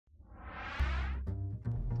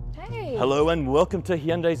Hey. Hello and welcome to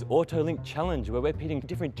Hyundai's AutoLink Challenge, where we're pitting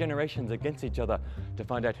different generations against each other to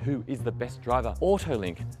find out who is the best driver.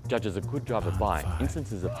 AutoLink judges a good driver by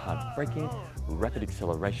instances of hard braking, rapid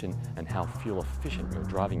acceleration, and how fuel efficient your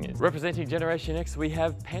driving is. Representing Generation X, we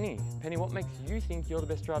have Penny. Penny, what makes you think you're the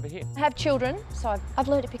best driver here? I have children, so I've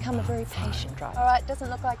learned to become a very patient driver. All right, doesn't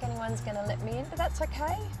look like anyone's going to let me in, but that's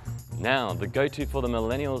okay. Now, the go-to for the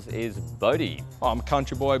millennials is Bodie. Oh, I'm a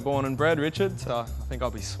country boy born and bred, Richard, so I think I'll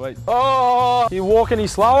be sweet. Oh, you walk any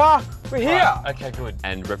slower? We're here. Right, okay, good.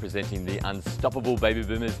 And representing the unstoppable baby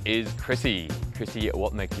boomers is Chrissy. Chrissy,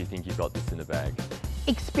 what makes you think you've got this in the bag?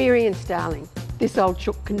 Experience, darling. This old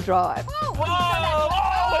chook can drive.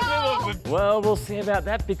 Well, we'll see about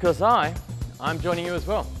that because I'm joining you as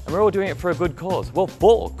well. And we're all doing it for a good cause. Well,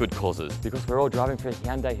 for good causes, because we're all driving for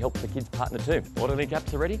Hyundai Help for Kids Partner 2. AutoLink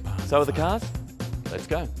apps are ready? So are the cars. Let's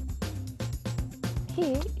go.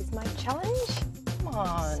 Here is my challenge. Come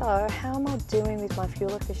on. So, how am I doing with my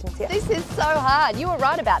fuel efficiency? This is so hard. You were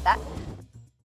right about that.